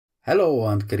Hello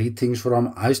and greetings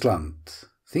from Iceland.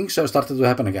 Things have started to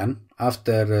happen again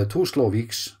after 2 slow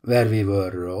weeks where we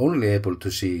were only able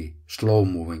to see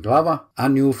slow-moving lava. A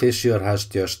new fissure has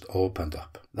just opened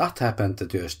up. That happened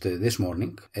just this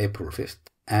morning, April 5th,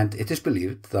 and it is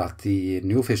believed that the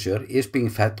new fissure is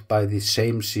being fed by the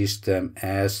same system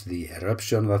as the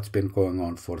eruption that's been going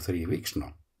on for 3 weeks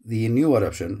now. The new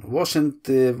eruption wasn't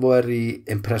very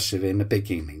impressive in the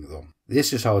beginning though.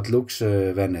 This is how it looks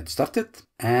when it started,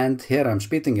 and here I'm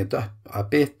speeding it up a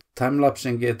bit,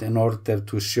 time-lapsing it in order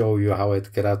to show you how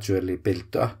it gradually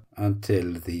built up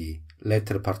until the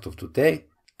later part of today,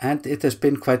 and it has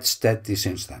been quite steady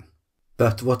since then.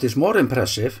 But what is more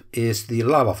impressive is the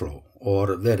lava flow,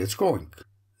 or where it's going.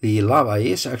 The lava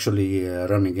is actually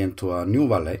running into a new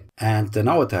valley, and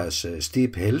now it has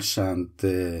steep hills and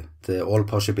all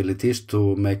possibilities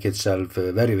to make itself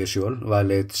very visual while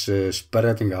it's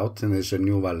spreading out in this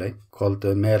new valley called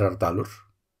Einarsson.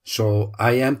 So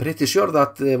I am pretty sure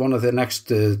that one of the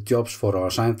next jobs for our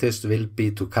scientists will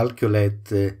be to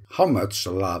calculate how much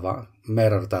lava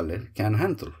Einarsson can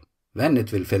handle, when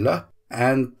it will fill up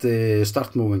and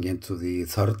start moving into the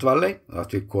third valley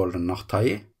that we call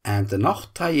Nátthagi. And the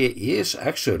Nátthagi is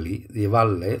actually the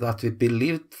valley that we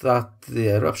believed that the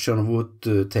eruption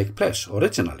would take place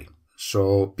originally.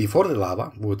 So before the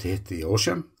lava would hit the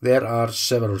ocean, there are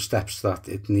several steps that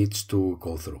it needs to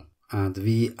go through. And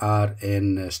we are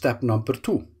in step number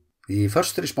 2. The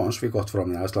first response we got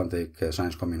from the Icelandic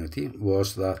science community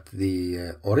was that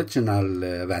the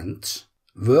original vents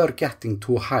were getting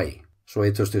too high. So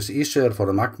it was just easier for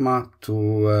the magma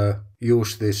to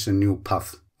use this new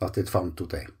path that it found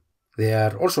today. They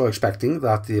are also expecting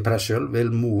that the pressure will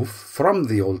move from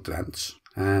the old vents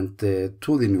and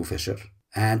to the new fissure.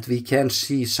 And we can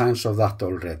see signs of that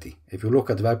already. If you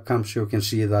look at webcams, you can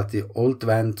see that the old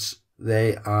vents,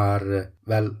 they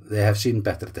have seen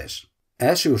better days.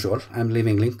 As usual, I'm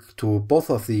leaving link to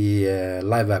both of the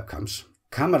live webcams.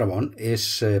 Camera 1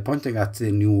 is pointing at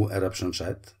the new eruption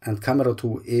site, and camera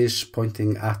 2 is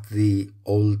pointing at the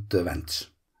old vents.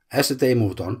 As the day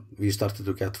moved on, we started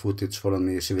to get footage from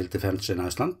the civil defense in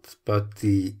Iceland, but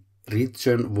the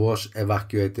region was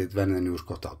evacuated when the news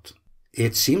got out.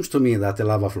 It seems to me that the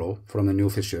lava flow from the new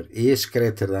fissure is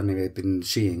greater than we've been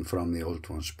seeing from the old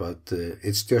ones, but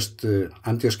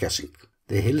I'm just guessing.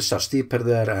 The hills are steeper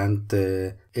there and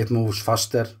it moves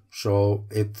faster, so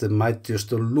it might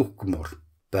just look more.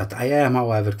 But I am,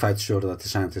 however, quite sure that the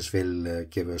scientists will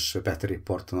give us a better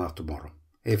report on that tomorrow.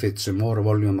 If it's more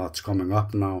volume that's coming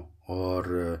up now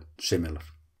or similar.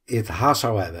 It has,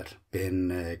 however,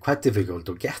 been quite difficult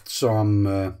to get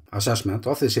some assessment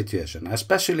of the situation,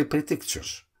 especially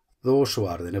predictions. Those who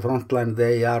are in the front line,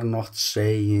 they are not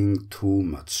saying too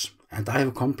much. And I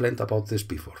have complained about this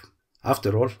before.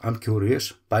 After all, I'm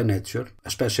curious by nature,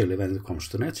 especially when it comes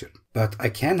to nature. But I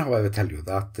can, however, tell you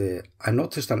that I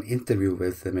noticed an interview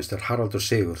with Mr. Haraldur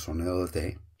Sigurðsson the other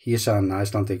day. He is an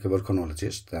Icelandic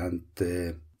volcanologist, and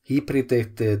he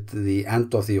predicted the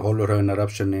end of the Holuhraun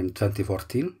eruption in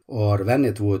 2014, or when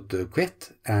it would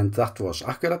quit, and that was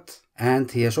accurate.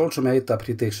 And he has also made a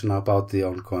prediction about the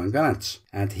ongoing events.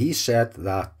 And he said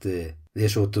that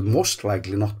this would most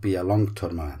likely not be a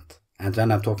long-term event. And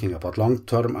when I'm talking about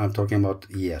long-term, I'm talking about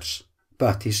years.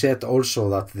 But he said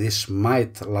also that this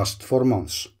might last 4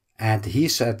 months. And he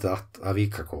said that a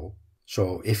week ago.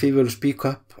 So if he will speak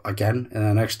up again in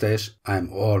the next days,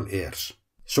 I'm all ears.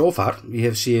 So far, we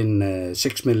have seen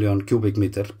 6 million cubic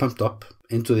meters pumped up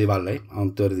into the valley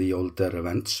under the older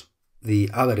vents. The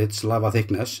average lava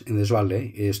thickness in this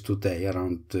valley is today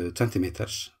around 20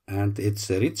 meters, and it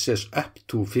reaches up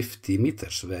to 50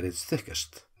 meters where it's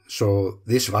thickest. So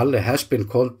this valley has been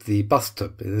called the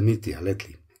bathtub in the media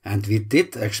lately. And we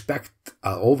did expect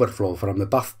an overflow from the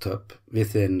bathtub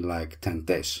within like 10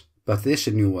 days. But this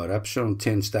new eruption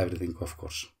changed everything, of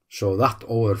course. So that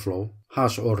overflow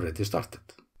has already started.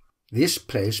 This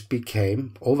place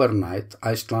became overnight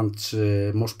Iceland's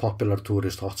most popular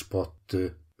tourist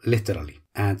hotspot, literally.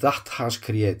 And that has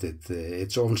created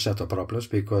its own set of problems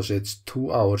because it's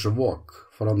 2 hours walk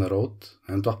from the road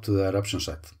and up to the eruption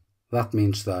site. That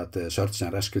means that search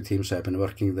and rescue teams have been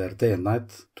working there day and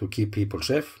night to keep people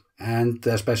safe, and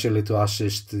especially to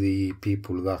assist the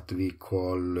people that we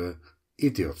call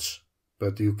idiots.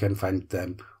 But you can find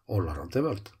them all around the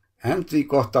world. And we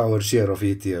got our share of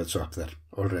idiots up there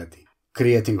already,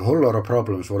 creating a whole lot of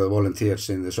problems for the volunteers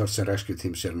in the search and rescue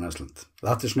teams here in Iceland.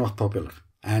 That is not popular.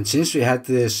 And since we had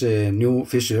this new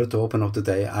fissure to open up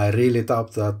today, I really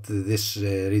doubt that this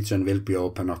region will be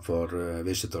open up for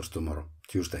visitors tomorrow,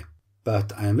 Tuesday.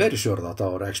 But I am very sure that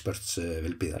our experts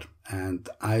will be there, and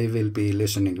I will be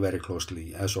listening very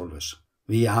closely as always.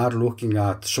 We are looking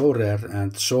at so rare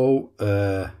and so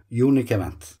unique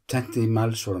event, 20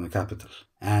 miles from the capital.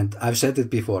 And I've said it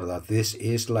before that this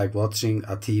is like watching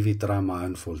a TV drama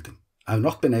unfolding. I've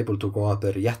not been able to go out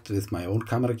there yet with my own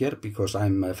camera gear because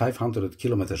I'm 500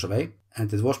 kilometers away,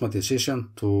 and it was my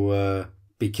decision to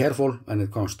be careful when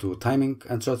it comes to timing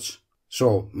and such.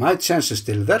 So my chance is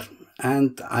still there,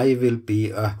 and I will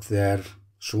be up there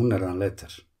sooner than later.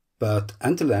 But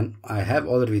until then, I have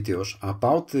other videos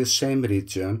about the same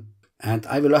region, and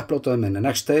I will upload them in the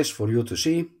next days for you to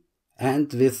see.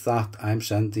 And with that, I'm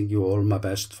sending you all my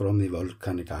best from the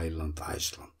volcanic island,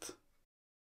 Iceland.